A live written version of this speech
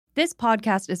This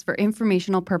podcast is for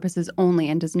informational purposes only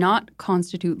and does not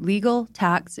constitute legal,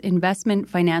 tax, investment,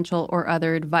 financial, or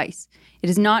other advice. It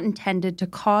is not intended to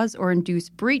cause or induce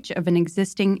breach of an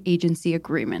existing agency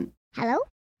agreement. Hello?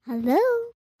 Hello?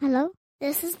 Hello?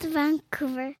 This is the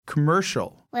Vancouver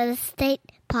Commercial Real Estate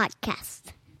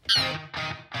Podcast.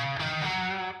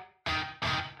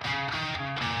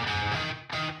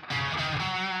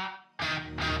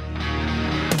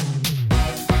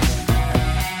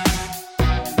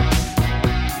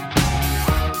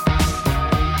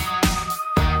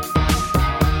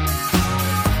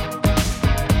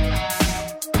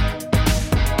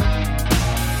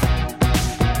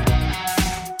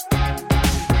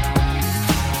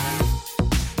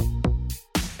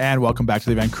 And welcome back to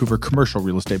the Vancouver Commercial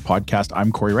Real Estate Podcast.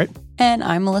 I'm Cory Wright. And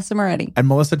I'm Melissa Moretti. And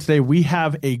Melissa, today we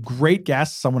have a great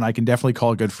guest, someone I can definitely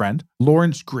call a good friend,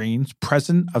 Lawrence Green,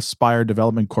 president of Spire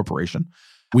Development Corporation.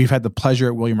 We've had the pleasure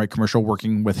at William Wright Commercial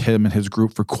working with him and his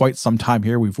group for quite some time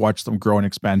here. We've watched them grow and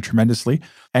expand tremendously.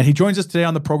 And he joins us today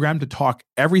on the program to talk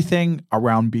everything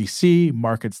around BC,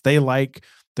 markets they like,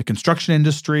 the construction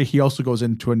industry. He also goes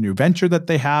into a new venture that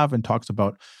they have and talks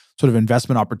about sort of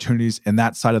investment opportunities in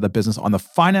that side of the business, on the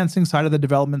financing side of the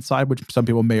development side, which some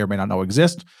people may or may not know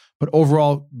exist. But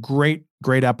overall, great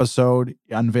episode.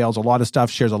 Unveils a lot of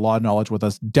stuff, shares a lot of knowledge with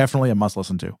us. Definitely a must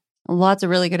listen to. Lots of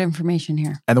really good information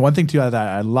here. And the one thing too that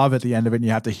I love at the end of it, and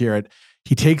you have to hear it,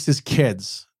 he takes his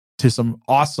kids to some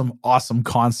awesome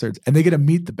concerts and they get to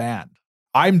meet the band.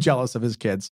 I'm jealous of his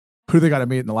kids. Who they got to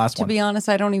meet in the last one? To be honest,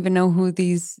 I don't even know who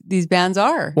these bands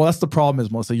are. Well, that's the problem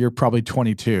is, Melissa, you're probably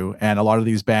 22, and a lot of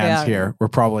these bands here were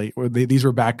probably, these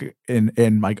were back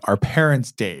in like our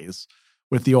parents' days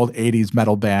with the old 80s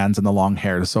metal bands and the long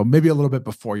hair. So maybe a little bit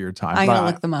before your time. I'm going to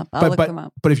look them up. I'll look them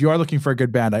up. But if you are looking for a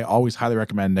good band, I always highly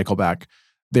recommend Nickelback.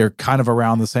 They're kind of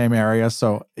around the same area,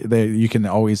 so you can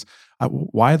always,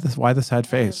 why the sad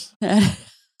face?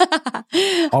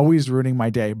 Always ruining my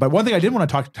day. But one thing I did want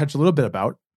to touch a little bit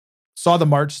about, saw the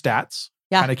March stats,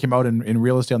 kind of came out in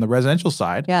real estate on the residential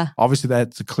side. Yeah. Obviously,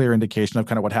 that's a clear indication of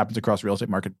kind of what happens across the real estate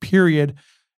market, period,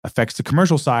 affects the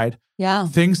commercial side. Yeah.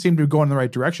 Things seem to go in the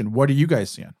right direction. What are you guys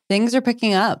seeing? Things are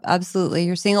picking up. Absolutely.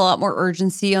 You're seeing a lot more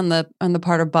urgency on the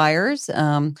part of buyers.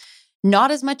 Not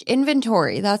as much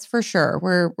inventory, that's for sure.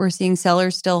 We're seeing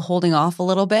sellers still holding off a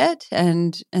little bit.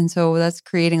 And so that's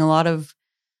creating a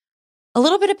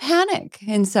little bit of panic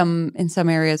in some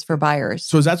areas for buyers.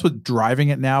 So that's what's driving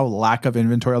it now, lack of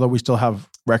inventory, although we still have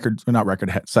not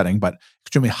record setting, but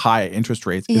extremely high interest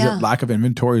rates. Is it lack of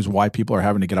inventory is why people are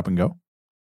having to get up and go?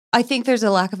 I think there's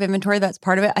a lack of inventory. That's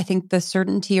part of it. I think the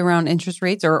certainty around interest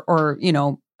rates or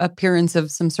appearance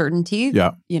of some certainty.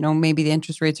 Yeah. Maybe the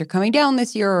interest rates are coming down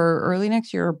this year or early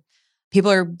next year. People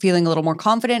are feeling a little more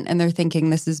confident and they're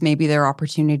thinking this is maybe their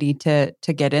opportunity to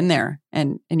get in there.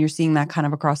 And you're seeing that kind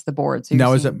of across the board. So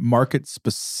now, is it market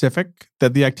specific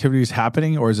that the activity is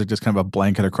happening, or is it just kind of a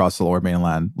blanket across the lower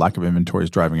mainland? Lack of inventory is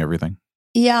driving everything?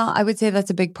 Yeah, I would say that's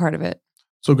a big part of it.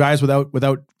 So guys,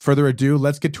 without further ado,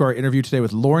 let's get to our interview today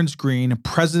with Lawrence Green,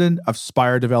 president of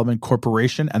Spire Development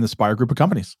Corporation and the Spire Group of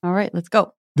Companies. All right, let's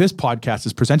go. This podcast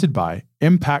is presented by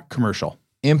Impact Commercial.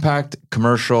 Impact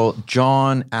Commercial,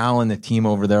 John, Alan, the team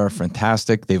over there are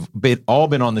fantastic. They've all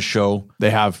been on the show.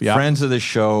 They have, yeah. Friends of the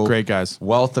show. Great guys.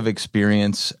 Wealth of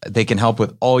experience. They can help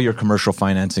with all your commercial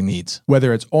financing needs.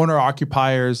 Whether it's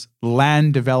owner-occupiers,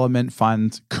 land development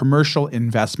funds, commercial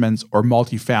investments, or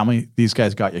multifamily, these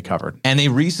guys got you covered. And they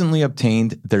recently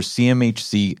obtained their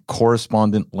CMHC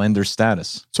correspondent lender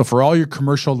status. So for all your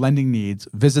commercial lending needs,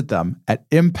 visit them at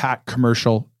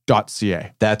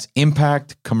impactcommercial.ca. That's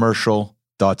impactcommercial.ca.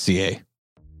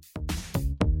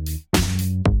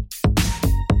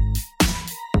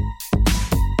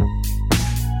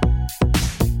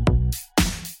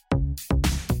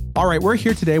 All right, we're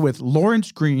here today with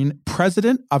Lawrence Green,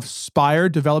 president of Spire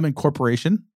Development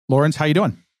Corporation. Lawrence, how you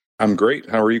doing? I'm great.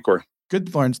 How are you, Cory?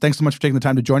 Good, Lawrence. Thanks so much for taking the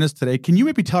time to join us today. Can you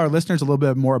maybe tell our listeners a little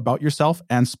bit more about yourself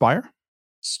and Spire?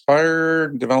 Spire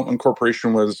Development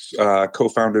Corporation was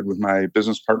co-founded with my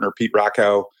business partner, Pete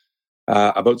Rakow,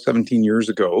 about 17 years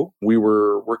ago. We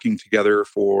were working together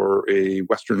for a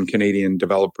Western Canadian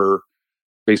developer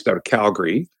based out of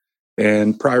Calgary.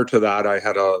 And prior to that, I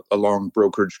had a long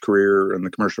brokerage career in the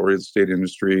commercial real estate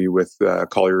industry with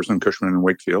Colliers and Cushman and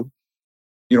Wakefield.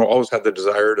 Always had the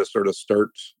desire to sort of start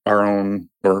our own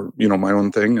or, my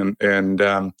own thing. And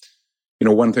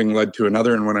one thing led to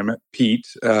another. And when I met Pete,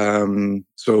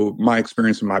 so my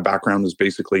experience and my background is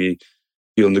basically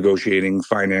deal negotiating,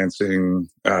 financing,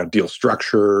 deal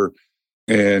structure.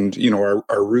 And,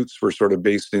 our roots were sort of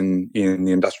based in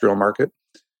the industrial market.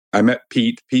 I met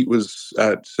Pete. Pete was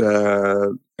at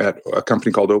a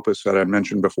company called Opus that I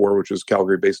mentioned before, which is a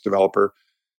Calgary-based developer,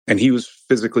 and he was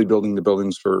physically building the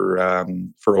buildings for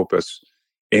Opus.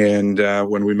 And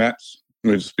when we met,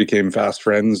 we just became fast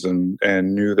friends and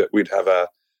knew that we'd have a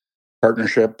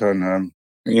partnership and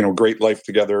great life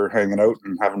together, hanging out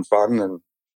and having fun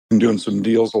and doing some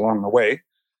deals along the way.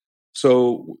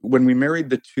 So when we married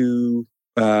the two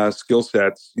skill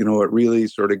sets, it really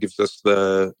sort of gives us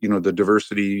the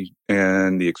diversity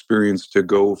and the experience to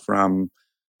go from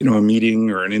a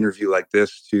meeting or an interview like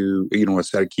this to a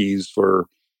set of keys for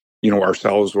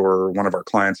ourselves or one of our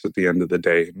clients at the end of the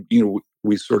day.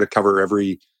 We sort of cover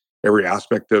every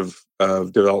aspect of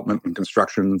development and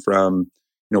construction, from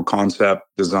concept,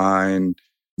 design,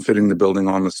 fitting the building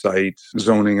on the site,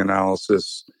 zoning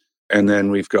analysis, and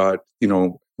then we've got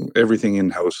everything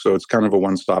in-house. So it's kind of a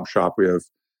one-stop shop. We have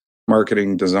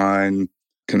marketing, design,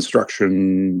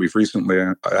 construction. We've recently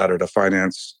added a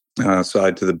finance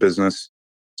side to the business.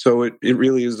 So it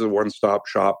really is a one-stop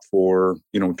shop for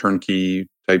turnkey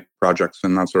type projects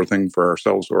and that sort of thing for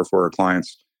ourselves or for our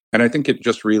clients. And I think it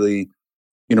just really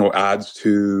adds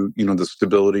to the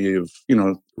stability of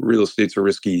real estate's a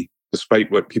risky,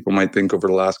 despite what people might think over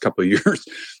the last couple of years.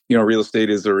 Real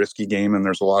estate is a risky game, and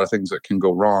there's a lot of things that can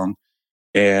go wrong.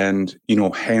 And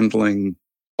handling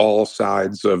all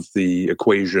sides of the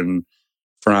equation,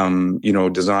 from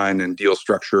design and deal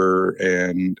structure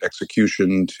and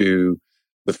execution to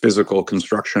the physical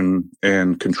construction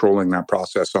and controlling that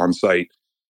process on site,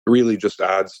 really just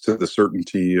adds to the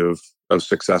certainty of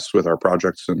success with our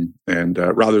projects. And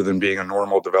rather than being a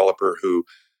normal developer who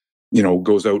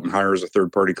goes out and hires a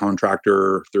third-party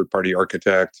contractor, third-party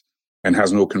architect, and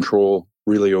has no control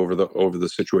really over the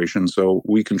situation. So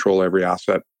we control every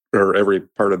asset or every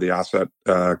part of the asset,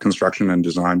 construction and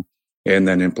design, and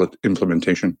then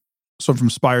implementation. So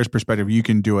from Spire's perspective, you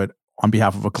can do it on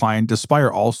behalf of a client. Does Spire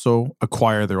also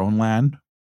acquire their own land,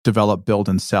 develop, build,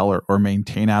 and sell or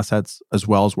maintain assets, as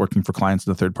well as working for clients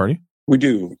as a third party? We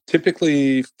do.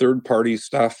 Typically, third-party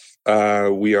stuff,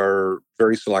 we are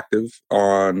very selective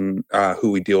on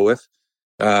who we deal with.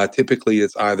 Typically,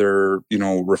 it's either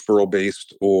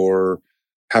referral-based or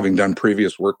having done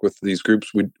previous work with these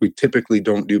groups. We typically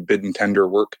don't do bid and tender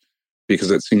work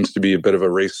because it seems to be a bit of a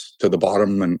race to the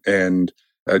bottom and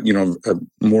a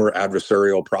more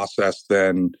adversarial process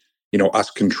than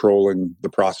us controlling the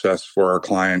process for our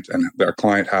client and our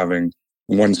client having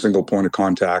one single point of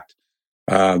contact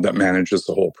that manages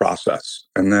the whole process.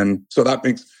 And then, so that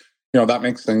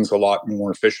makes things a lot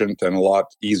more efficient and a lot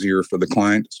easier for the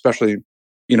client, especially,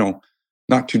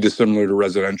 not too dissimilar to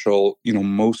residential.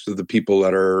 Most of the people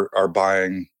that are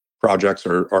buying projects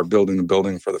are building a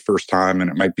building for the first time, and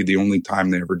it might be the only time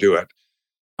they ever do it.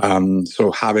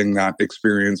 So having that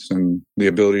experience and the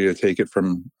ability to take it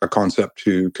from a concept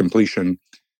to completion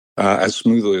as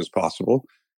smoothly as possible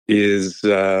is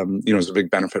a big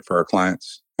benefit for our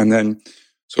clients. And then,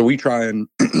 so we try and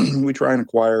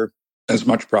acquire as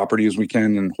much property as we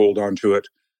can and hold on to it.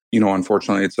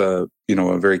 Unfortunately, it's a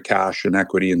very cash and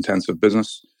equity intensive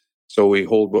business. So we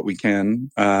hold what we can,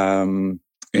 and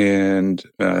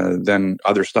then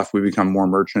other stuff we become more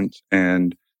merchant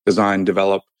and design,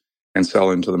 develop, and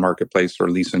sell into the marketplace or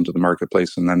lease into the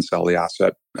marketplace, and then sell the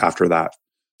asset after that.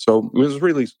 So it was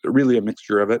really a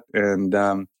mixture of it.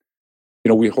 And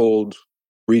we hold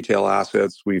retail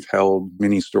assets, we've held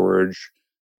mini storage,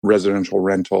 residential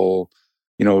rental,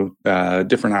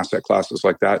 different asset classes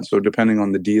like that. And so depending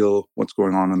on the deal, what's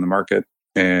going on in the market,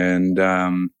 and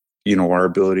our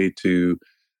ability to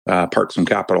park some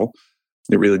capital,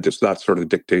 it really just that sort of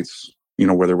dictates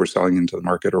whether we're selling into the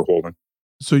market or holding.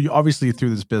 So you obviously, through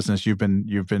this business, you've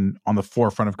been on the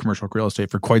forefront of commercial real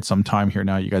estate for quite some time here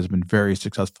now. You guys have been very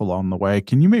successful on the way.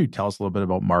 Can you maybe tell us a little bit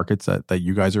about markets that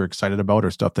you guys are excited about,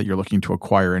 or stuff that you're looking to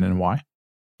acquire in, and why?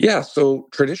 Yeah, so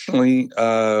traditionally,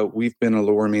 we've been a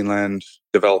Lower Mainland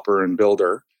developer and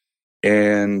builder.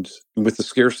 And with the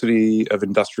scarcity of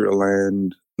industrial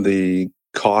land, the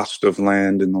cost of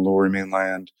land in the Lower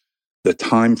Mainland, the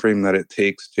time frame that it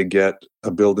takes to get a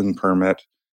building permit,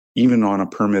 even on a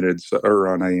permitted or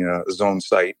on a zone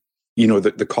site,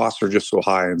 the costs are just so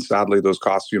high. And sadly, those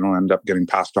costs, end up getting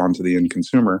passed on to the end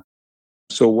consumer.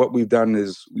 So what we've done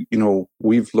is,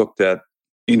 we've looked at,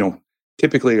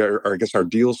 typically our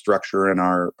deal structure and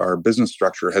our business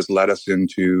structure has led us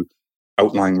into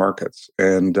outlying markets.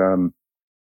 And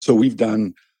so we've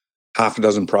done half a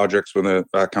dozen projects with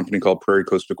a company called Prairie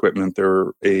Coast Equipment.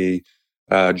 They're a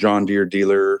John Deere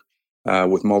dealer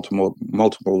with multiple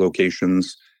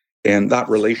locations. And that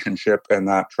relationship and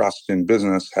that trust in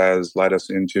business has led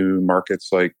us into markets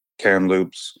like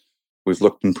Kamloops, We've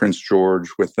looked in Prince George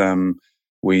with them.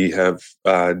 We have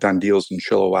done deals in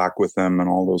Chilliwack with them and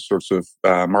all those sorts of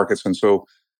markets. And so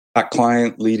that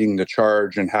client leading the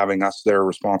charge and having us there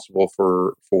responsible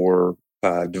for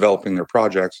developing their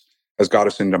projects has got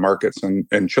us into markets. And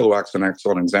Chilliwack's an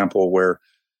excellent example where,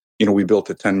 we built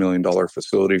a $10 million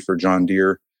facility for John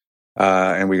Deere,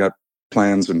 and we got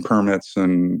plans and permits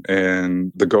and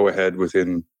the go-ahead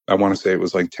within, I want to say it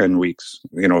was like 10 weeks,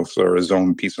 for a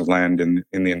zone piece of land in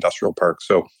the industrial park.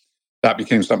 So that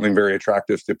became something very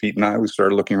attractive to Pete and I. We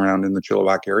started looking around in the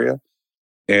Chilliwack area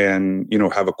and, we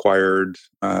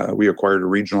acquired a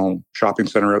regional shopping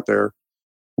center out there,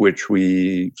 which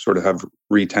we sort of have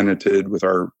re-tenanted with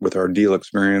our deal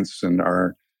experience and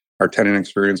our tenant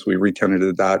experience. We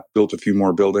re-tenanted that, built a few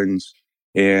more buildings,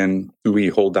 and we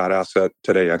hold that asset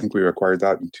today. I think we acquired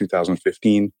that in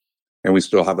 2015, and we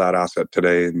still have that asset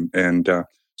today. And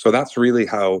so that's really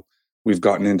how we've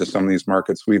gotten into some of these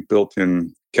markets. We've built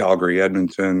in Calgary,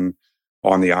 Edmonton,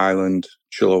 on the island,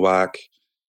 Chilliwack,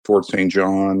 Fort St.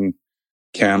 John,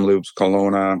 Kamloops,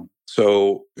 Kelowna.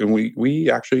 So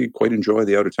we actually quite enjoy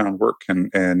the out-of-town work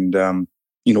and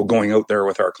going out there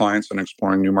with our clients and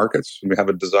exploring new markets. We have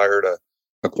a desire to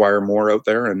acquire more out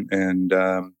there, and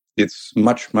it's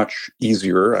much, much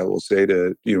easier, I will say,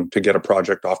 to get a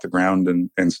project off the ground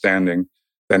and standing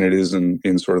than it is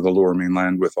in sort of the Lower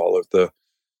Mainland with all of the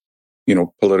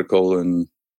political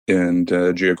and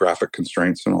geographic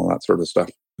constraints and all that sort of stuff.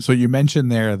 So you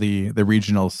mentioned there the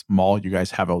regional mall you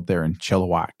guys have out there in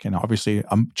Chilliwack, and obviously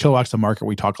Chilliwack's a market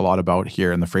we talk a lot about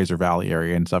here in the Fraser Valley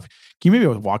area and stuff. Can you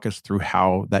maybe walk us through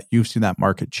how that you've seen that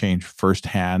market change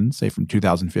firsthand, say from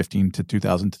 2015 to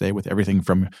 2000 today, with everything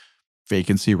from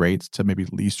vacancy rates to maybe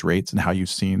lease rates, and how you've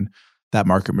seen that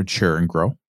market mature and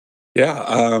grow?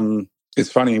 Yeah,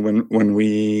 it's funny when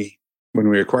we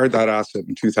acquired that asset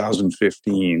in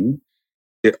 2015.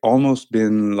 It almost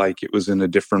been like it was in a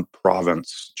different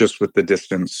province, just with the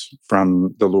distance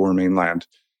from the Lower Mainland.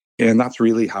 And that's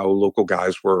really how local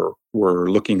guys were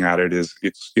looking at it.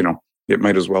 It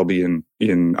might as well be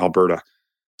in Alberta.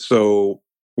 So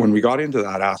when we got into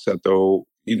that asset, though,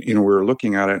 we were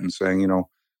looking at it and saying,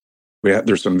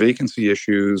 there's some vacancy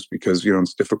issues because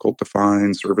it's difficult to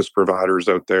find service providers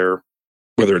out there,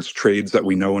 whether it's trades that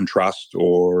we know and trust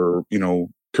or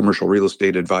commercial real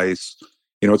estate advice.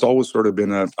 It's always sort of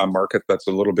been a market that's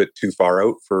a little bit too far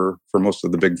out for most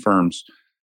of the big firms.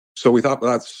 So we thought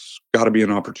that's got to be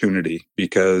an opportunity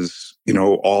because,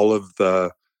 all of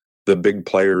the big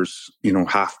players,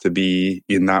 have to be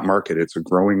in that market. It's a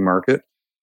growing market,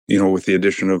 with the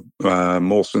addition of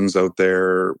Molson's out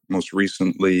there. Most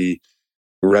recently,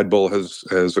 Red Bull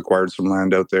has acquired some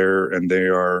land out there, and they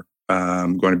are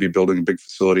going to be building a big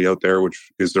facility out there,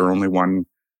 which is their only one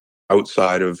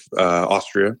outside of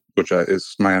Austria, which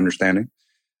is my understanding.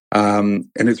 And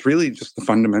it's really just the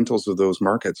fundamentals of those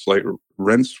markets. Like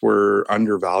rents were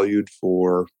undervalued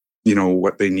for,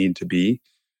 what they need to be.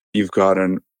 You've got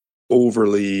an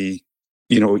overly,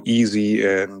 easy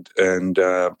and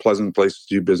pleasant place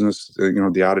to do business.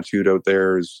 The attitude out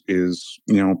there is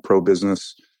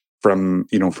pro-business from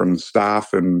the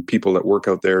staff and people that work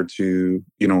out there to,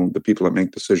 the people that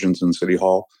make decisions in City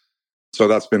Hall. So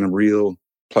that's been a real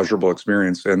pleasurable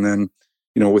experience. And then,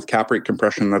 with cap rate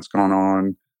compression that's gone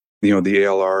on, the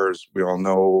ALRs, we all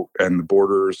know, and the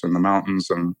borders and the mountains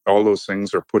and all those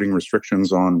things are putting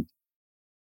restrictions on,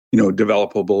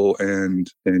 developable and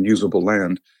usable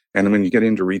land. And when you get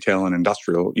into retail and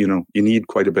industrial, you need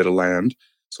quite a bit of land.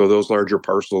 So those larger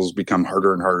parcels become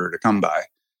harder and harder to come by,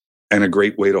 and a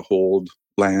great way to hold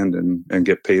land and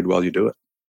get paid while you do it.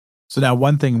 So now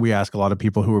one thing we ask a lot of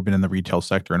people who have been in the retail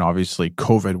sector, and obviously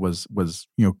COVID was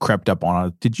crept up on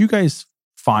it. Did you guys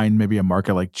find maybe a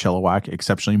market like Chilliwack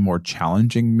exceptionally more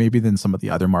challenging maybe than some of the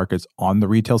other markets on the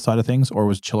retail side of things? Or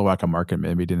was Chilliwack a market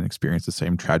maybe didn't experience the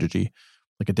same tragedy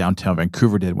like a downtown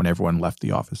Vancouver did when everyone left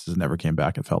the offices and never came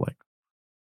back, it felt like?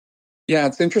 Yeah,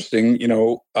 it's interesting.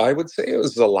 I would say it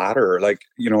was the latter.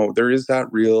 There is that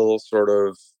real sort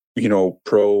of,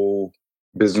 pro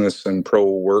business and pro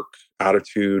work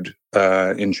attitude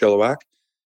in Chilliwack.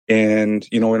 And,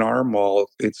 in our mall,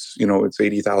 it's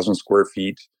 80,000 square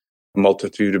feet, a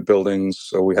multitude of buildings.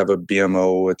 So we have a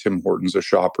BMO, a Tim Hortons, a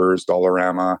Shoppers,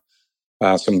 Dollarama,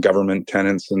 some government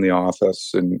tenants in the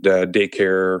office, and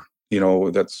daycare,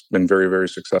 that's been very, very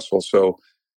successful. So,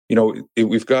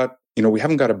 we've got, we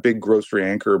haven't got a big grocery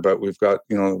anchor, but we've got,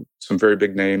 some very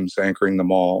big names anchoring the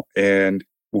mall. And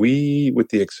we, with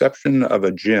the exception of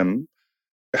a gym,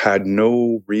 had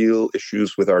no real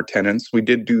issues with our tenants. We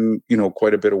did do,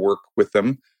 quite a bit of work with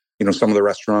them. Some of the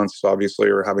restaurants obviously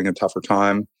are having a tougher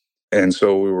time. And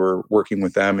so we were working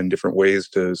with them in different ways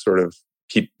to sort of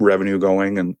keep revenue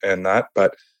going and that.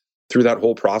 But through that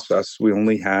whole process, we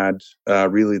only had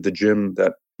really the gym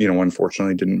that,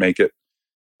 unfortunately didn't make it.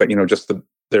 But, just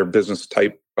their business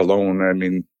type alone, I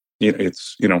mean,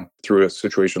 it's, through a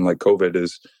situation like COVID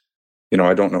is,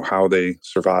 I don't know how they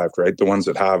survived, right? The ones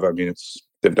that have, I mean,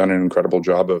 they've done an incredible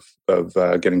job of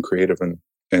getting creative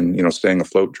and staying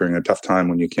afloat during a tough time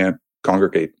when you can't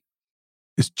congregate.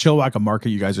 Is Chilliwack a market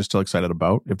you guys are still excited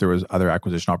about? If there was other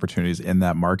acquisition opportunities in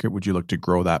that market, would you look to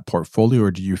grow that portfolio,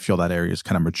 or do you feel that area is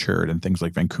kind of matured and things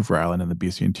like Vancouver Island and the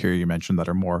BC Interior you mentioned that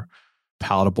are more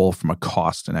palatable from a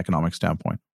cost and economic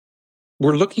standpoint?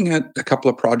 We're looking at a couple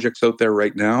of projects out there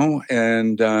right now,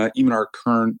 and even our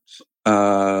current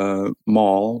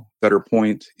mall, Better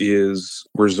Point,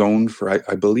 we're zoned for,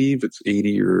 I believe it's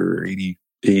 80 or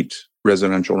 88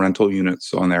 residential rental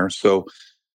units on there. So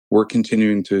we're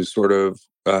continuing to sort of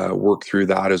work through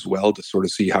that as well to sort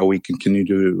of see how we can continue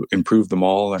to improve the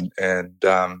mall and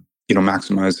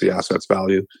maximize the asset's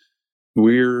value.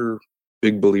 We're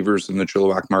big believers in the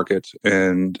Chilliwack market,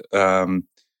 and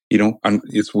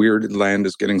it's weird. Land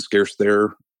is getting scarce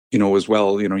there, as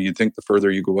well. You'd think the further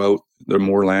you go out, the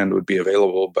more land would be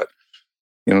available, but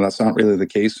that's not really the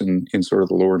case in sort of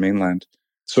the Lower Mainland.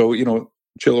 So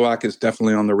Chilliwack is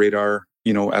definitely on the radar.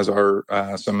 As are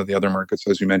some of the other markets,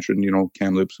 as you mentioned,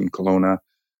 Kamloops and Kelowna.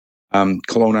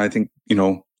 Kelowna, I think,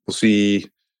 we'll see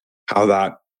how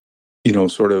that,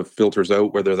 sort of filters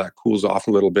out, whether that cools off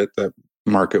a little bit. That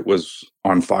market was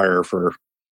on fire for,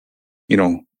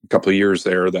 a couple of years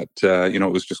there that,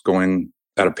 it was just going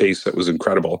at a pace that was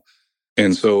incredible.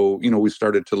 And so, we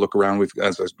started to look around.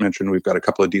 As I mentioned, we've got a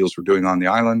couple of deals we're doing on the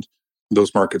island.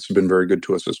 Those markets have been very good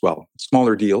to us as well.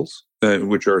 Smaller deals,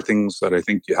 which are things that I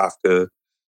think you have to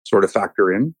sort of factor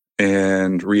in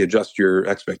and readjust your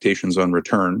expectations on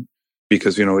return,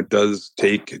 because, it does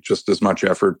take just as much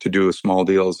effort to do a small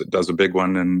deal as it does a big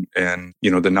one. And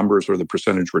the numbers or the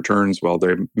percentage returns, while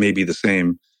they may be the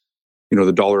same,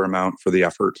 the dollar amount for the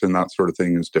effort and that sort of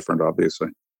thing is different, obviously.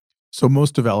 So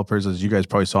most developers, as you guys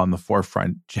probably saw on the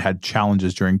forefront, had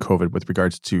challenges during COVID with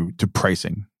regards to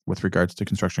pricing, with regards to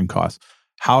construction costs.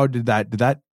 How did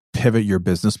that pivot your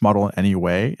business model in any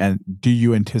way? And do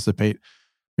you anticipate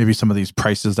maybe some of these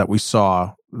prices that we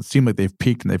saw seem like they've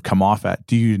peaked and they've come off at?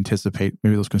 Do you anticipate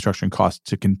maybe those construction costs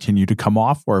to continue to come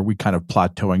off, or are we kind of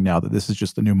plateauing now that this is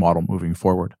just the new model moving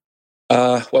forward?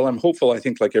 Well, I'm hopeful, I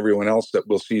think, like everyone else, that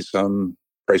we'll see some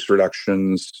price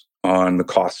reductions on the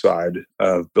cost side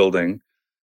of building.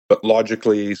 But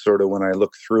logically, sort of when I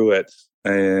look through it,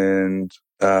 and,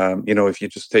 if you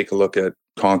just take a look at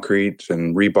concrete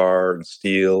and rebar and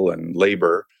steel and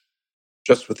labor,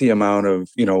 just with the amount of,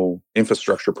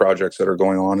 infrastructure projects that are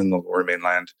going on in the Lower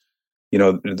Mainland,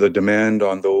 the demand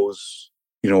on those,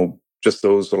 just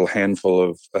those little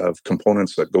handful of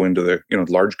components that go into the,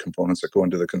 large components that go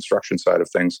into the construction side of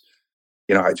things,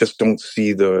 I just don't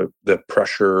see the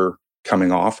pressure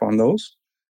coming off on those.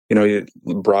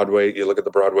 Broadway, you look at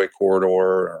the Broadway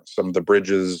corridor, some of the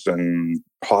bridges and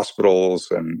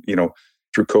hospitals, and,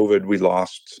 through COVID, we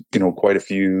lost, quite a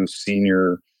few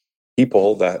senior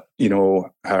people that,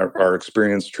 are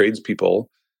experienced tradespeople,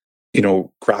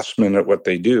 craftsmen at what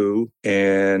they do.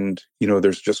 And,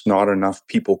 there's just not enough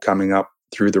people coming up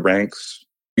through the ranks,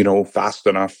 fast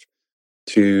enough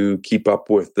to keep up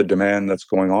with the demand that's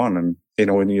going on. And,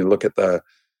 when you look at the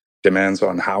demands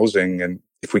on housing, and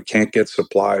if we can't get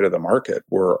supply to the market,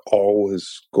 we're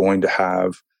always going to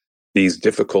have these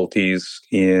difficulties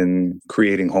in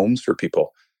creating homes for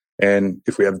people. And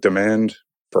if we have demand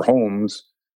for homes,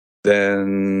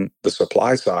 then the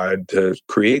supply side to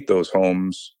create those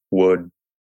homes would,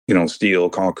 steel,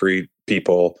 concrete,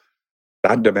 people,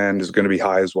 that demand is going to be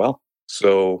high as well.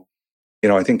 So,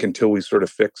 I think until we sort of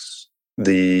fix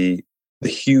the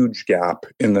huge gap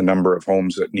in the number of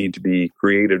homes that need to be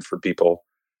created for people,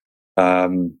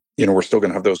 we're still going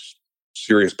to have those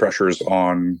serious pressures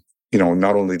on,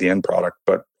 not only the end product,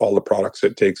 but all the products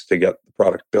it takes to get the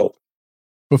product built.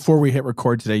 Before we hit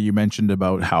record today, you mentioned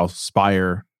about how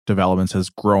Spire Developments has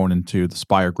grown into the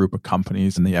Spire group of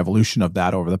companies and the evolution of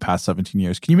that over the past 17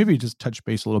 years. Can you maybe just touch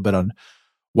base a little bit on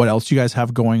what else you guys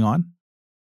have going on?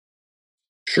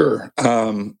 Sure.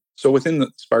 So within the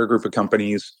Spire group of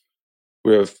companies,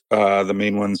 we have the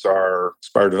main ones are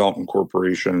Spire Development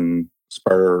Corporation,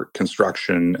 Spire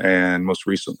Construction, and most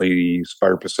recently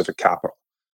Spire Pacific Capital.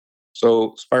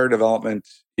 So Spire Development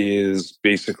is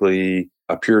basically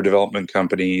a pure development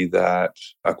company that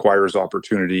acquires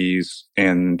opportunities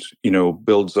and,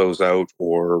 builds those out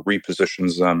or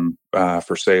repositions them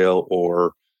for sale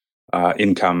or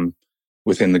income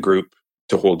within the group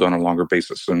to hold on a longer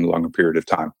basis and a longer period of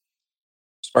time.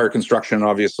 Spire Construction,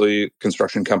 obviously,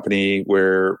 construction company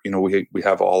where we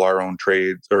have all our own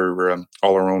trades or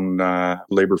all our own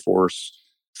labor force,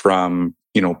 from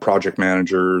project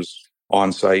managers,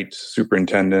 on-site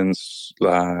superintendents,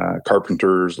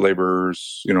 carpenters,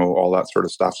 laborers, all that sort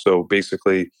of stuff. So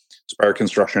basically, Spire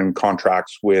Construction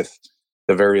contracts with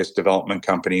the various development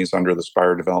companies under the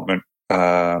Spire Development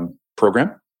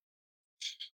program.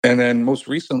 And then most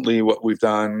recently, what we've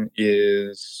done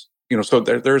is, so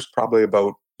there's probably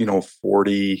about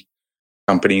 40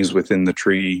 companies within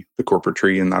the corporate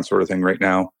tree and that sort of thing right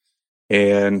now.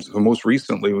 And so most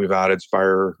recently, we've added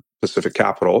Spire Pacific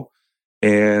Capital.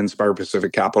 And Spire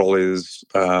Pacific Capital is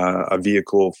a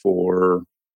vehicle for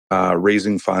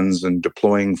raising funds and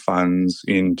deploying funds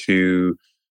into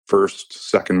first,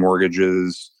 second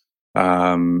mortgages,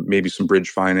 maybe some bridge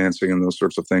financing and those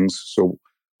sorts of things. So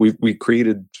we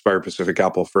created Spire Pacific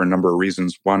Capital for a number of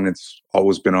reasons. One, it's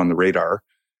always been on the radar,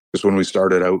 because when we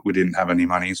started out, we didn't have any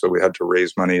money, so we had to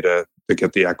raise money to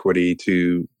get the equity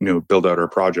to build out our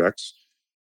projects.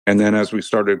 And then as we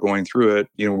started going through it,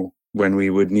 when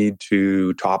we would need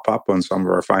to top up on some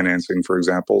of our financing, for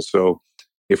example. So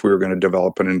if we were going to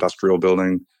develop an industrial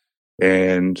building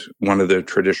and one of the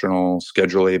traditional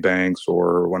Schedule A banks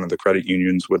or one of the credit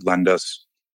unions would lend us,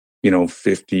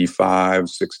 55,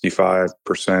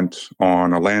 65%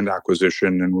 on a land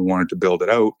acquisition, and we wanted to build it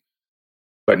out,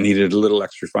 but needed a little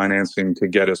extra financing to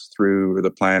get us through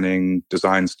the planning,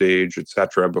 design stage, et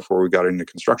cetera, before we got into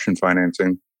construction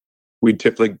financing, we'd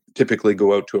typically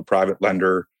go out to a private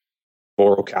lender,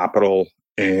 borrow capital,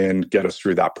 and get us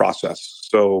through that process.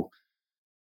 So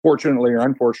fortunately or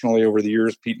unfortunately, over the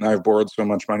years, Pete and I have borrowed so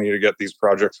much money to get these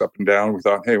projects up and down. We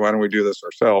thought, hey, why don't we do this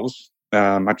ourselves?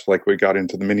 Much like we got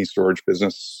into the mini storage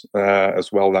business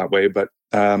as well that way. But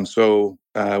so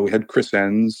we had Chris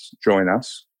Enns join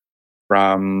us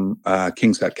from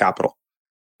Kingset Capital.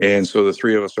 And so the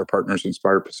three of us are partners in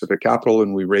Spire Pacific Capital,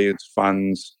 and we raise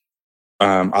funds,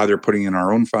 either putting in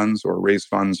our own funds or raise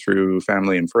funds through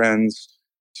family and friends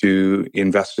to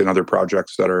invest in other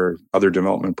projects that are other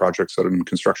development projects that are in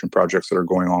construction projects that are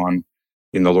going on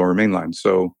in the Lower Mainland.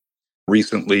 So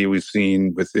recently we've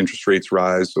seen, with interest rates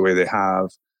rise the way they have,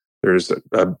 there's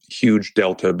a huge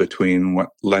delta between what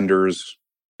lenders,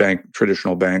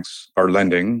 traditional banks are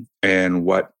lending and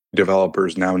what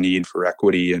developers now need for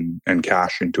equity and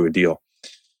cash into a deal.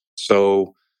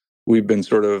 So we've been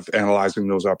sort of analyzing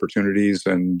those opportunities,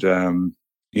 and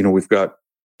we've got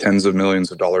tens of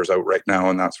millions of dollars out right now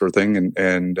and that sort of thing.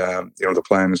 And the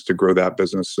plan is to grow that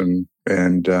business and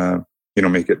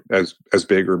make it as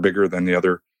big or bigger than the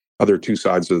other two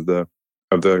sides of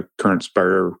the current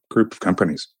Spire group of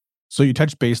companies. So you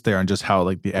touched base there on just how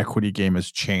the equity game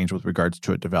has changed with regards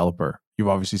to a developer. You've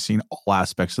obviously seen all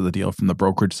aspects of the deal, from the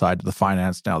brokerage side to the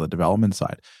finance, now the development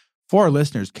side. For our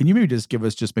listeners, can you maybe just give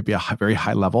us maybe a very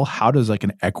high level? How does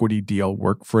an equity deal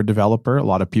work for a developer? A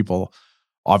lot of people,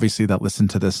 obviously, that listen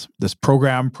to this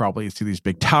program probably see these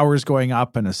big towers going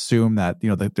up and assume that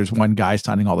that there's one guy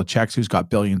signing all the checks who's got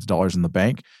billions of dollars in the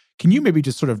bank. Can you maybe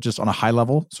just on a high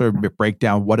level sort of break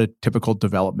down what a typical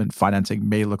development financing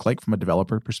may look like from a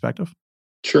developer perspective?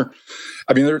 Sure.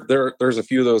 I mean, there's a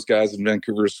few of those guys in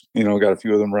Vancouver's, got a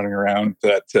few of them running around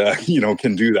that,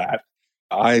 can do that.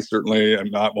 I certainly am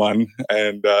not one,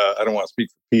 and I don't want to speak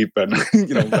for Pete,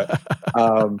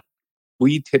 but,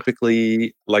 we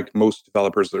typically, like most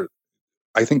developers,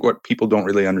 I think what people don't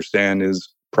really understand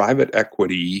is private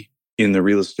equity in the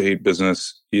real estate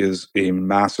business is a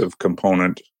massive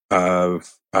component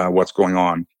of what's going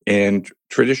on. And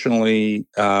traditionally,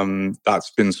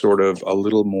 that's been sort of a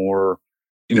little more,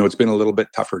 it's been a little bit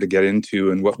tougher to get into.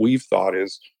 And what we've thought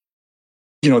is,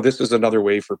 this is another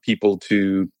way for people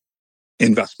to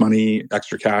invest money,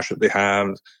 extra cash that they have,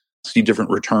 see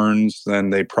different returns than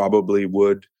they probably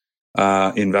would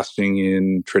investing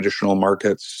in traditional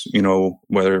markets,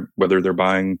 whether they're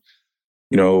buying,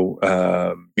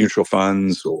 mutual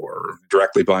funds or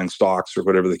directly buying stocks or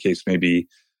whatever the case may be.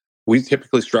 We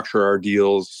typically structure our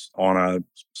deals on a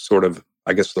sort of,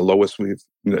 I guess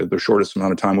the shortest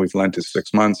amount of time we've lent is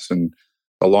 6 months, and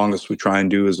the longest we try and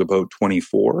do is about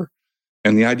 24.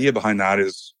 And the idea behind that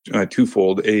is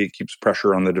twofold. A, it keeps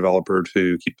pressure on the developer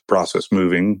to keep the process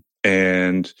moving.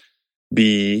 And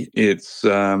B, it's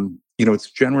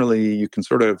generally, you can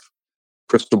sort of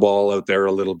crystal ball out there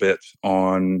a little bit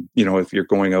on, if you're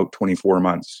going out 24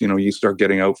 months, you start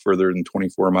getting out further than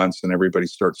 24 months and everybody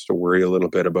starts to worry a little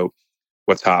bit about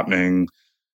what's happening.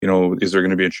 Is there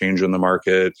going to be a change in the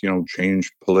market, change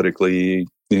politically,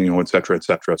 et cetera, et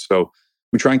cetera. So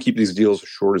we try and keep these deals as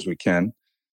short as we can.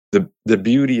 the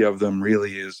beauty of them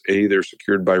really is they're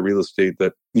secured by real estate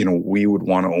that we would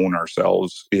want to own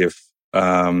ourselves if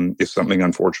something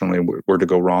unfortunately were to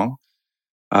go wrong.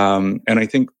 And I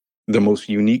think the most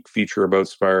unique feature about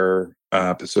Spire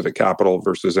Pacific Capital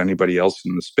versus anybody else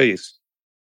in the space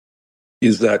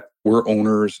is that we're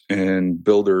owners and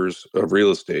builders of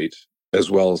real estate as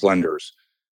well as lenders.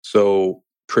 So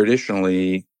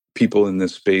traditionally, people in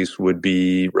this space would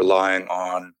be relying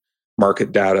on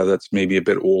market data that's maybe a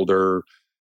bit older,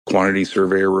 quantity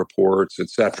surveyor reports, et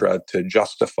cetera, to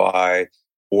justify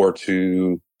or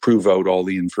to prove out all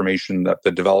the information that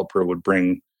the developer would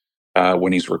bring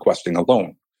when he's requesting a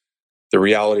loan. The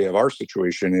reality of our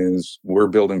situation is we're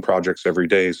building projects every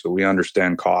day, so we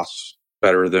understand costs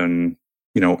better than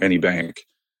any bank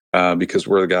because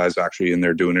we're the guys actually in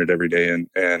there doing it every day and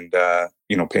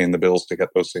paying the bills to get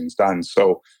those things done.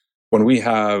 So when we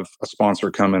have a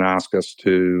sponsor come and ask us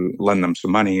to lend them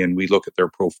some money and we look at their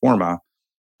pro forma,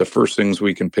 the first things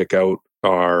we can pick out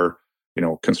are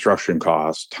construction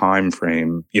costs, time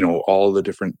frame, all the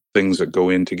different things that go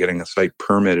into getting a site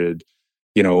permitted,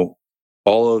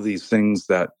 all of these things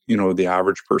that the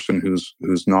average person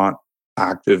who's not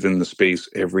active in the space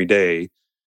every day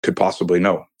could possibly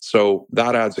know. So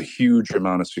that adds a huge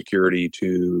amount of security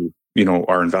to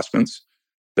our investments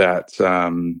that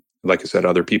like I said,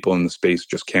 other people in the space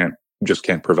just can't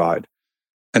provide.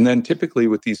 And then typically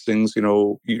with these things,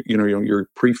 you're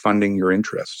pre-funding your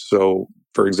interest. So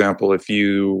for example, if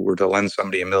you were to lend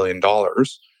somebody $1 million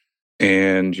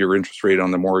and your interest rate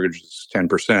on the mortgage is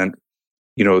 10%,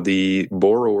 the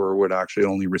borrower would actually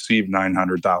only receive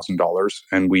 $900,000,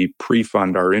 and we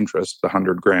pre-fund our interest, the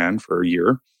 $100,000 for a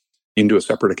year, into a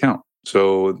separate account.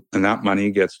 So, and that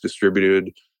money gets distributed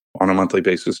on a monthly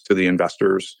basis to the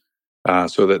investors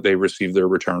so that they receive their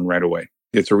return right away.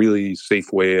 It's a really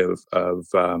safe way of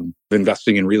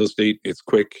investing in real estate. It's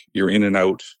quick, you're in and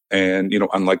out, and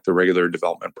unlike the regular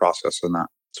development process and that.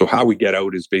 So how we get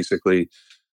out is basically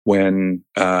when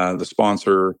the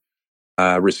sponsor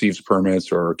receives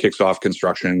permits or kicks off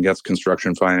construction, gets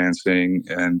construction financing,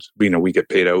 and we get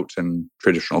paid out, and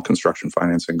traditional construction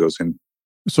financing goes in.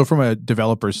 So from a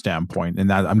developer standpoint, and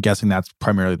that I'm guessing that's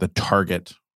primarily the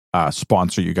target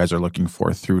sponsor you guys are looking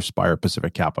for through Spire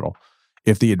Pacific Capital.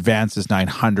 If the advance is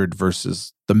 $900,000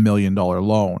 versus the $1 million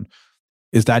loan,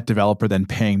 is that developer then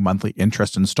paying monthly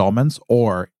interest installments,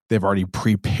 or they've already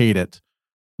prepaid it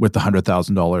with the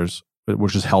 $100,000,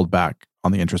 which is held back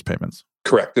on the interest payments?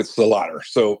 Correct. It's the latter.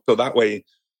 So that way,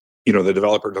 the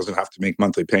developer doesn't have to make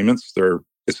monthly payments. They're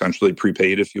essentially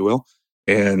prepaid, if you will.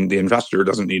 And the investor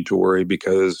doesn't need to worry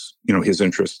because, his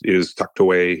interest is tucked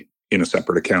away in a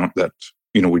separate account that,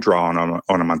 we draw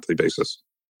on a monthly basis.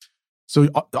 So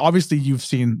obviously you've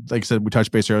seen, like I said, we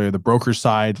touched base earlier, the broker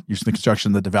side, you've seen the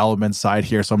construction, the development side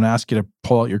here. So I'm going to ask you to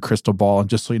pull out your crystal ball. And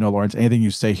just so you know, Lawrence, anything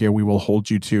you say here, we will hold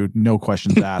you to, no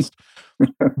questions asked.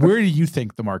 Where do you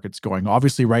think the market's going?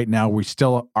 Obviously right now we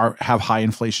still have high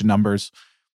inflation numbers.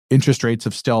 Interest rates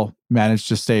have still managed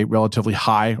to stay relatively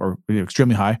high or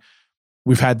extremely high.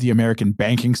 We've had the American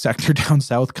banking sector down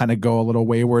south kind of go a little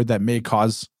wayward that may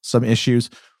cause some issues.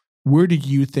 Where do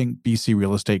you think BC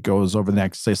real estate goes over the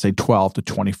next, say 12 to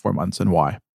 24 months, and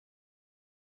why?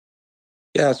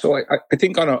 Yeah, so I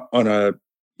think on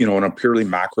a purely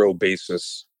macro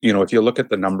basis, if you look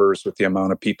at the numbers with the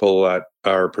amount of people that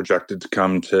are projected to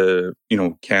come to,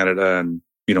 Canada, and,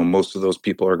 most of those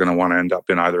people are going to want to end up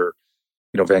in either,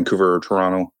 Vancouver or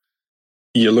Toronto.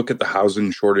 You look at the housing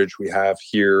shortage we have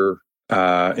here,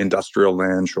 industrial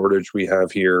land shortage we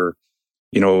have here,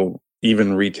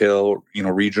 even retail,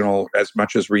 regional, as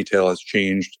much as retail has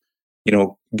changed,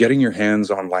 getting your hands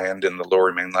on land in the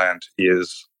Lower Mainland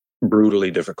is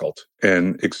brutally difficult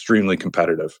and extremely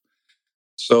competitive.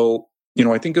 So,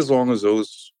 I think as long as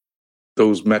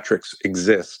those metrics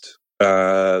exist,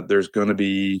 there's going to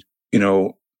be,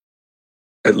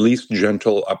 at least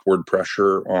gentle upward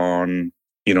pressure on,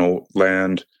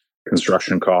 land,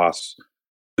 construction costs,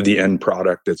 the end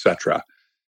product, et cetera.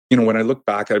 When I look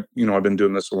back, I've been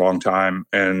doing this a long time.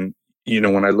 And,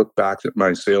 when I look back at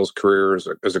my sales career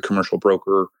as a commercial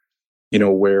broker,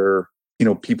 where,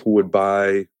 people would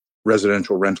buy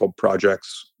residential rental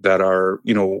projects that are,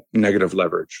 negative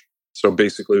leverage. So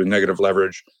basically with negative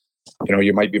leverage,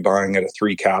 you might be buying at a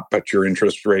 3 cap, but your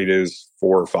interest rate is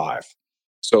 4 or 5.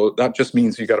 So that just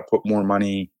means you got to put more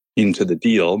money into the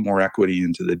deal, more equity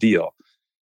into the deal.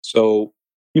 So,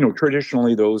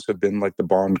 traditionally those have been like the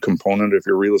bond component of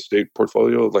your real estate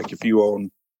portfolio. Like if you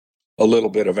own a little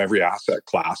bit of every asset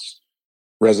class,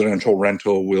 residential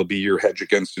rental will be your hedge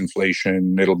against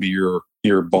inflation. It'll be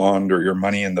your bond or your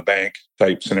money in the bank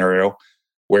type scenario.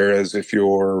 Whereas if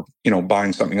you're,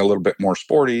 buying something a little bit more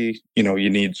sporty, you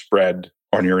need spread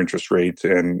on your interest rate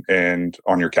and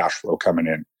on your cash flow coming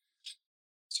in.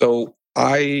 So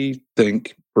I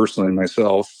think personally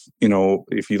myself,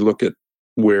 if you look at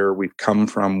where we've come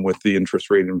from with the interest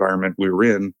rate environment we were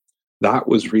in, that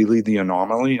was really the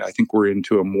anomaly. I think we're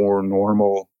into a more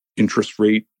normal interest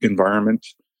rate environment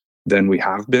than we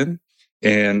have been.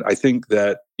 And I think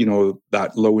that,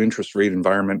 that low interest rate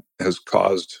environment has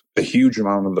caused a huge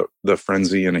amount of the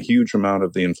frenzy and a huge amount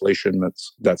of the inflation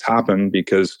that's happened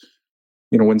because,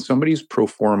 when somebody's pro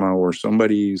forma or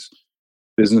somebody's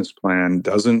business plan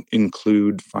doesn't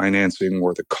include financing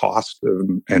or the cost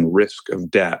and risk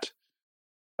of debt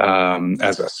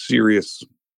as a serious,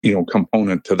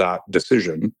 component to that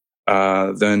decision,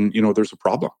 then, there's a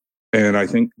problem. And I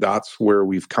think that's where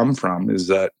we've come from, is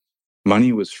that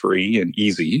money was free and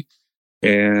easy.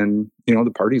 And,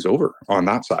 the party's over on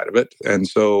that side of it. And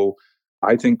so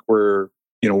I think we're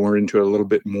into a little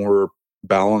bit more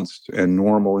balanced and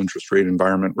normal interest rate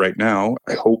environment right now.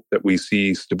 I hope that we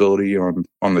see stability on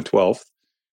the 12th.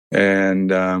 And,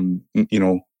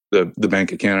 the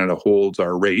Bank of Canada holds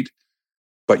our rate.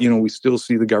 But, we still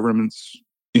see the government's,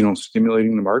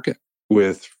 stimulating the market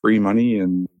with free money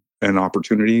and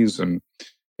opportunities and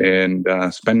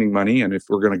spending money. And if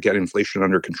we're going to get inflation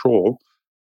under control,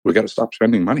 we got to stop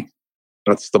spending money.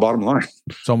 That's the bottom line.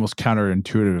 It's almost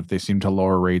counterintuitive. If they seem to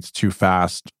lower rates too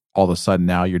fast, all of a sudden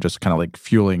now you're just kind of like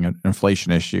fueling an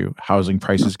inflation issue. Housing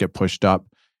prices get pushed up,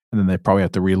 and then they probably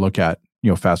have to relook at,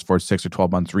 fast forward 6 or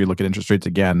 12 months, relook at interest rates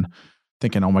again,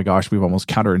 thinking, oh my gosh, we've almost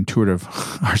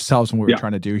counterintuitive ourselves in what we're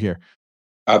trying to do here.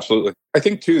 Absolutely. I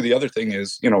think too, the other thing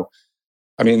is, the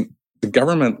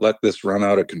government let this run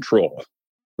out of control.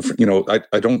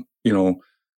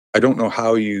 I don't know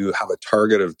how you have a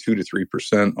target of 2 to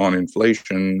 3% on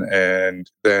inflation and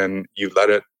then you let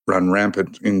it run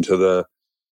rampant into the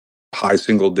high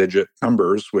single digit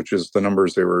numbers, which is the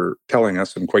numbers they were telling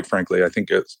us. And quite frankly, I think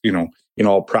it's, in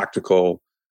all practical,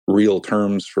 real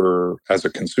terms as a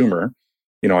consumer,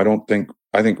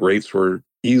 I think rates were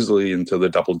easily into the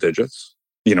double digits,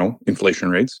 inflation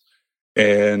rates.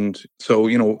 And so,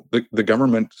 the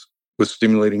government was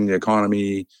stimulating the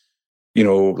economy,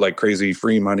 like crazy,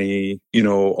 free money,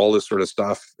 all this sort of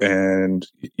stuff. And,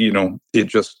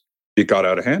 it got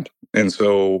out of hand. And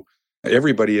so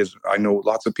I know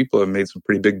lots of people have made some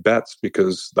pretty big bets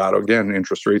because that, again,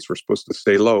 interest rates were supposed to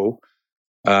stay low.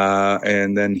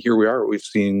 And then here we are, we've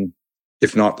seen,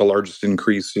 if not the largest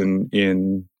increase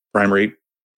in prime rate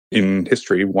in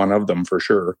history, one of them for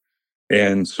sure.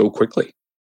 And so quickly.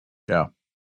 Yeah.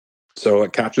 So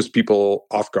it catches people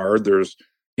off guard. There's,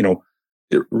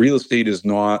 real estate is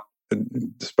not,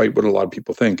 despite what a lot of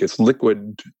people think, it's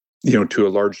liquid, to a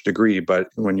large degree. But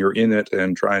when you're in it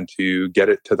and trying to get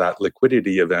it to that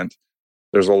liquidity event,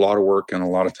 there's a lot of work and a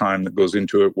lot of time that goes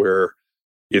into it where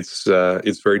it's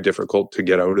very difficult to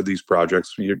get out of these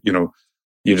projects. You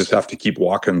just have to keep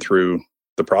walking through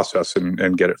the process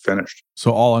and get it finished.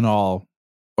 So all in all,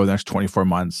 over the next 24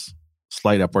 months,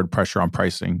 slight upward pressure on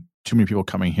pricing, too many people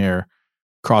coming here,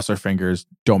 cross our fingers,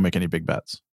 don't make any big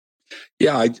bets.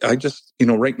 Yeah, I just,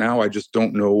 right now, I just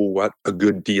don't know what a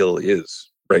good deal is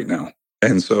right now.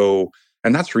 And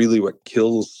that's really what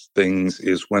kills things,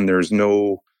 is when there's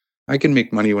I can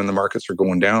make money when the markets are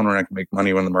going down, or I can make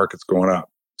money when the market's going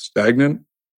up. Stagnant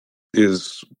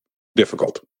is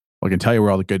difficult. Well, I can tell you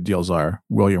where all the good deals are.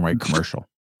 William Wright Commercial.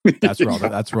 That's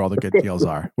where all the good deals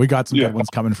are. We got some good ones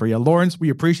coming for you. Lawrence, we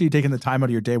appreciate you taking the time out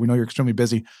of your day. We know you're extremely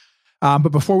busy. But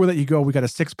before we let you go, we got a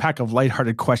 6-pack of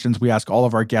lighthearted questions we ask all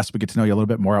of our guests. We get to know you a little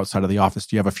bit more outside of the office.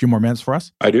 Do you have a few more minutes for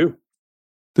us? I do.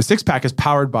 The 6-pack is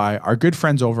powered by our good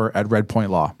friends over at Red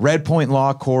Point Law. Red Point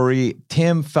Law, Cory,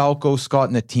 Tim, Falco, Scott,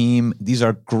 and the team. These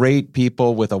are great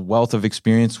people with a wealth of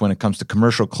experience when it comes to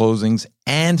commercial closings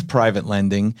and private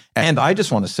lending. And I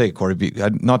just want to say, Cory,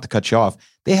 not to cut you off,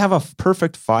 they have a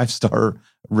perfect 5-star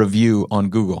review on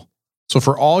Google. So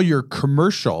for all your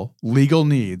commercial legal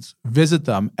needs, visit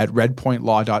them at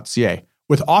redpointlaw.ca,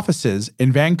 with offices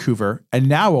in Vancouver and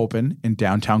now open in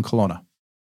downtown Kelowna.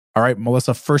 All right,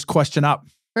 Melissa, first question up.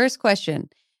 First question,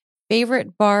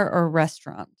 favorite bar or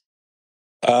restaurant?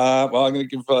 Well, I'm going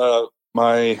to give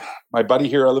my buddy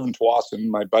here. I live in Tsawwassen.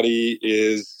 My buddy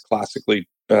is classically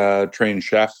trained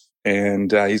chef,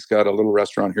 and he's got a little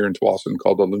restaurant here in Tsawwassen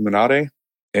called Illuminati.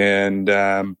 And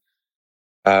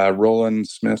Roland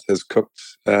Smith has cooked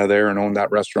there and owned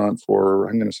that restaurant for,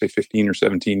 I'm going to say 15 or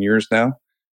 17 years now.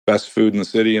 Best food in the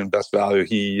city and best value.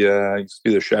 He used to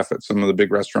be the chef at some of the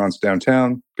big restaurants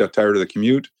downtown, got tired of the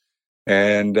commute,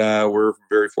 and we're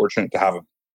very fortunate to have him.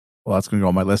 Well, that's going to go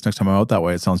on my list next time I'm out that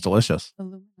way. It sounds delicious.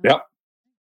 Yeah.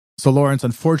 So Lawrence,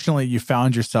 unfortunately, you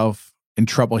found yourself in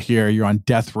trouble here. You're on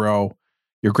death row.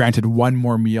 You're granted one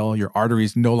more meal. Your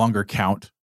arteries no longer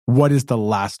count. What is the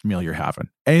last meal you're having?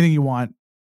 Anything you want,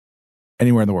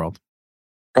 anywhere in the world.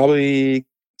 Probably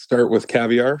start with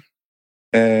caviar.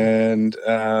 And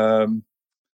I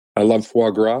love foie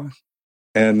gras.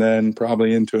 And then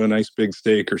probably into a nice big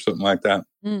steak or something like that.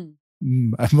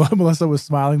 Melissa was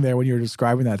smiling there when you were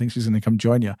describing that. I think she's going to come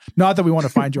join you. Not that we want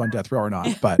to find you on death row or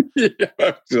not, but.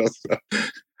 Yeah, just,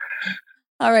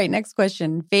 All right, next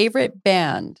question. Favorite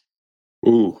band?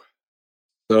 Ooh.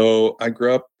 So I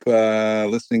grew up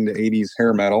listening to 80s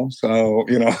hair metal. So,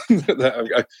 you know,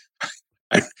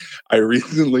 I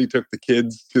recently took the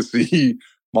kids to see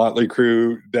Motley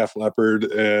Crue, Def Leppard,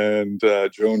 and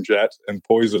Joan Jett and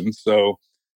Poison. So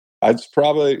it's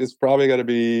probably got to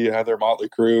be either Motley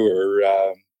Crue or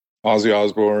Ozzy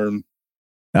Osbourne.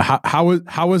 Now,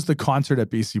 how was the concert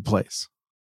at BC Place?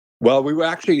 Well, we were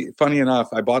actually, funny enough,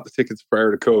 I bought the tickets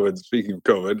prior to COVID, speaking of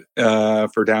COVID,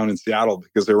 for down in Seattle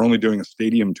because they were only doing a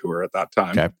stadium tour at that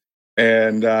time. Okay.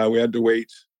 And we had to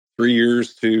wait 3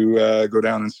 years to go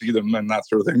down and see them and that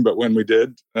sort of thing. But when we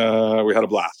did, we had a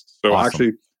blast. So awesome.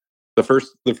 Actually, the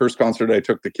first concert I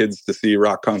took the kids to see,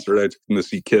 rock concert, I took them to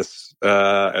see Kiss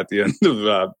at the end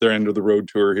of their end of the road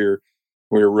tour here.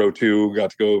 We were row 2, got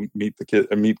to go meet Kiss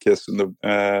in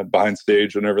the behind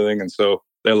stage and everything. And so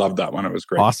they loved that one. It was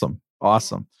great. Awesome.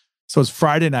 So it's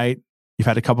Friday night. You've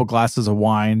had a couple glasses of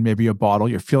wine, maybe a bottle.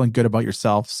 You're feeling good about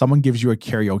yourself. Someone gives you a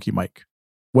karaoke mic.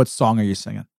 What song are you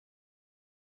singing?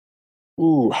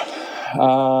 Ooh,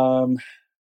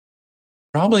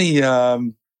 probably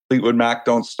Fleetwood Mac,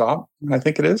 Don't Stop, I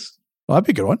think it is. Well, that'd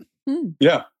be a good one.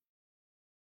 Yeah.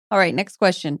 All right, next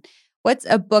question. What's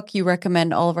a book you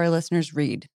recommend all of our listeners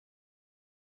read?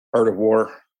 Art of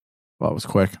War. Well, that was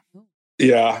quick.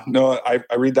 Yeah, no, I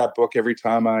read that book every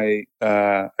time I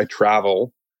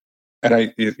travel.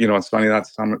 And it's funny,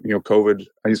 that's time, COVID,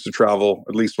 I used to travel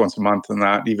at least once a month and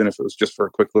that, even if it was just for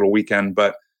a quick little weekend.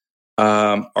 But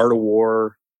Art of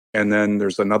War, and then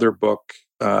there's another book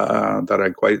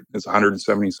that it's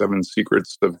 177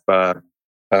 Secrets of,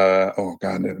 oh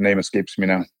God, the name escapes me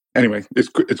now. Anyway,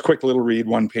 it's quick little read,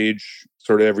 one page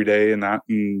sort of every day and that.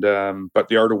 And, but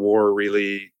the Art of War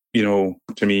really, to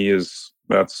me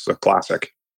that's a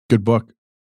classic. Good book.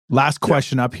 Last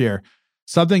question up here.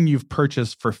 Something you've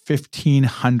purchased for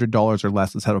 $1,500 or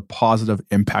less has had a positive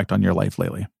impact on your life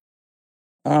lately.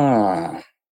 I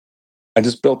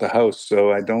just built a house,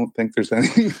 so I don't think there's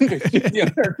anything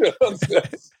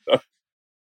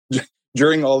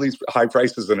during all these high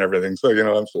prices and everything. So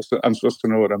I'm supposed to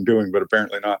know what I'm doing, but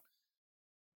apparently not.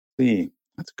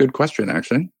 That's a good question,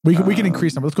 actually. We can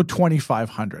increase them. Let's go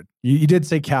 2,500. You did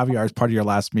say caviar as part of your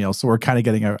last meal, so we're kind of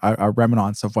getting a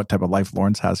remnant of what type of life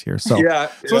Lawrence has here. So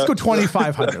let's go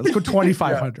 2,500. Let's go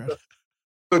 2,500. Yeah.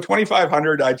 So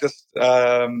 2,500. I just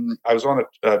I was on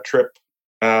a trip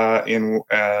in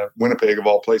Winnipeg, of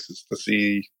all places, to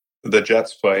see the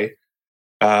Jets play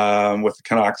with the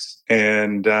Canucks,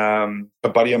 and a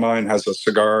buddy of mine has a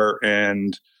cigar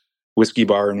and whiskey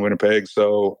bar in Winnipeg,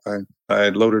 so I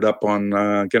loaded up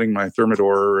on getting my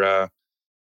Thermidor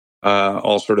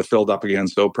all sort of filled up again.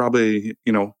 So probably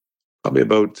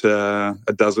about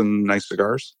a dozen nice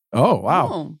cigars. Oh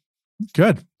wow,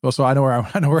 good. Well, so I know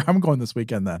where I'm going this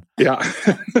weekend then. Yeah.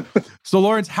 So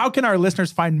Lawrence, how can our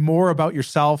listeners find more about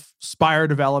yourself, Spire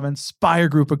Development, Spire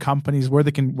Group of companies? Where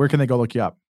can they go look you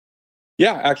up?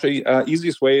 Yeah, actually,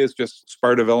 easiest way is just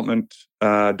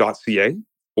spiredevelopment.ca.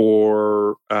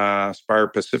 or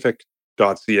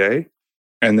spirepacific.ca.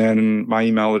 And then my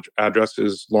email address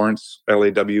is Lawrence,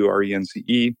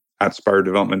 LAWRENCE,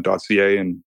 @spiredevelopment.ca.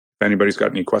 And if anybody's got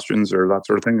any questions or that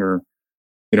sort of thing, or,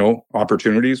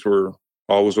 opportunities, we're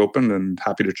always open and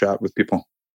happy to chat with people.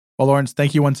 Well, Lawrence,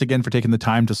 thank you once again for taking the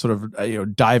time to sort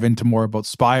of dive into more about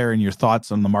Spire and your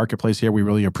thoughts on the marketplace here. We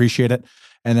really appreciate it.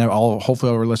 And then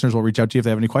hopefully our listeners will reach out to you if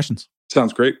they have any questions.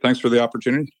 Sounds great. Thanks for the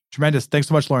opportunity. Tremendous. Thanks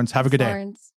so much, Lawrence. Have a good day.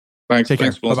 Lawrence. Thanks. Take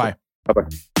care. Melissa. Bye-bye.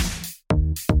 Bye-bye.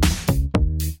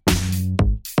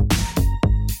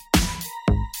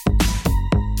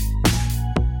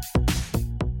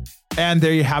 And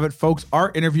there you have it, folks.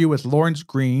 Our interview with Lawrence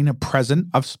Green, president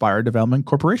of Spire Development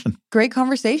Corporation. Great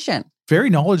conversation. Very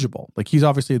knowledgeable. Like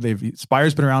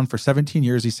Spire's been around for 17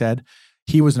 years, he said.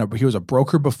 He was a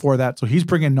broker before that. So he's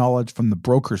bringing knowledge from the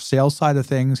broker sales side of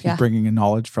things. He's bringing in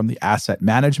knowledge from the asset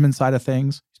management side of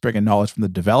things. He's bringing knowledge from the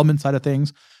development side of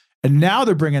things. And now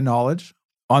they're bringing knowledge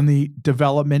on the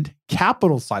development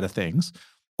capital side of things.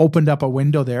 opened up a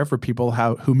window there for people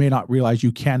who may not realize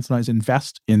you can sometimes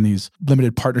invest in these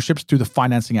limited partnerships through the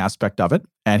financing aspect of it.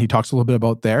 And he talks a little bit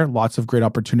about there. Lots of great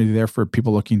opportunity there for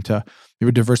people looking to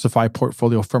maybe diversify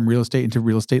portfolio from real estate into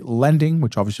real estate lending,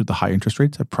 which obviously with the high interest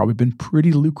rates have probably been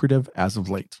pretty lucrative as of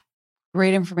late.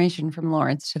 Great information from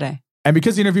Lawrence today. And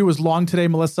because the interview was long today,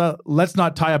 Melissa, let's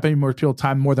not tie up any more people's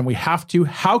time more than we have to.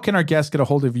 How can our guests get a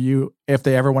hold of you if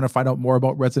they ever want to find out more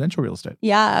about residential real estate?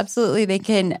 Yeah, absolutely. They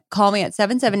can call me at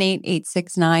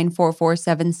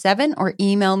 778-869-4477 or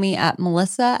email me at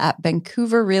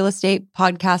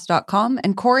melissa@vancouverrealestatepodcast.com.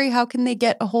 And Cory, how can they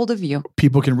get a hold of you?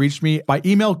 People can reach me by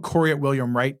email,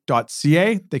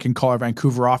 cory@williamwright.ca. They can call our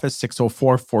Vancouver office,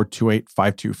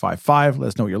 604-428-5255. Let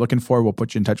us know what you're looking for. We'll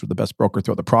put you in touch with the best broker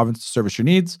throughout the province to service your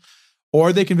needs.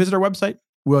 Or they can visit our website,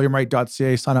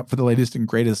 williamwright.ca, sign up for the latest and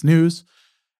greatest news.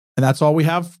 And that's all we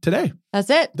have today. That's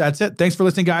it. That's it. Thanks for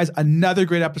listening, guys. Another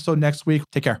great episode next week.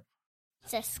 Take care.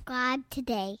 Subscribe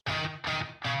today.